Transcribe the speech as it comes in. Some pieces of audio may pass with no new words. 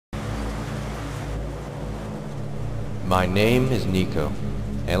My name is Nico,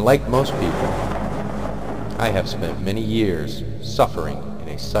 and like most people, I have spent many years suffering in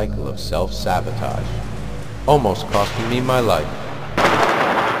a cycle of self-sabotage, almost costing me my life.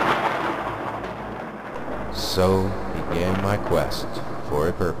 So began my quest for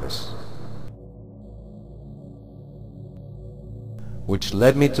a purpose, which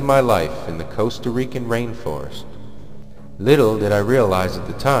led me to my life in the Costa Rican rainforest. Little did I realize at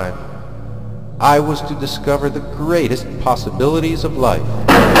the time, I was to discover the greatest possibilities of life.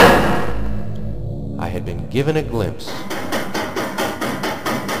 I had been given a glimpse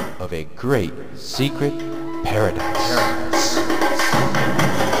of a great secret paradise.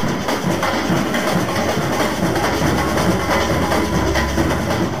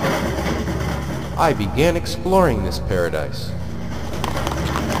 I began exploring this paradise.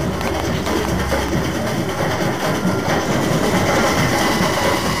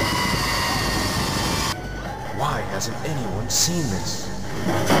 Why hasn't anyone seen this?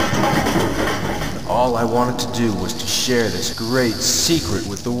 All I wanted to do was to share this great secret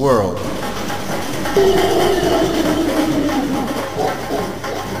with the world.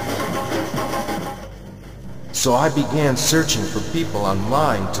 So I began searching for people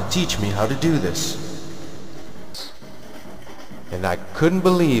online to teach me how to do this. And I couldn't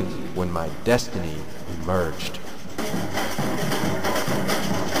believe when my destiny emerged.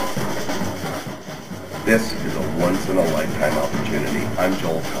 This is a once-in-a-lifetime opportunity. I'm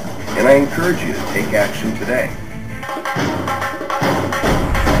Joel Comm, and I encourage you to take action today.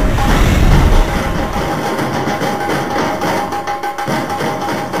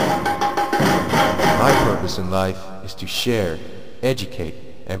 My purpose in life is to share, educate,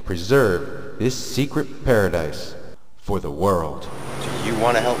 and preserve this secret paradise for the world. Do you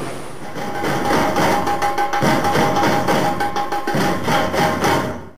want to help me?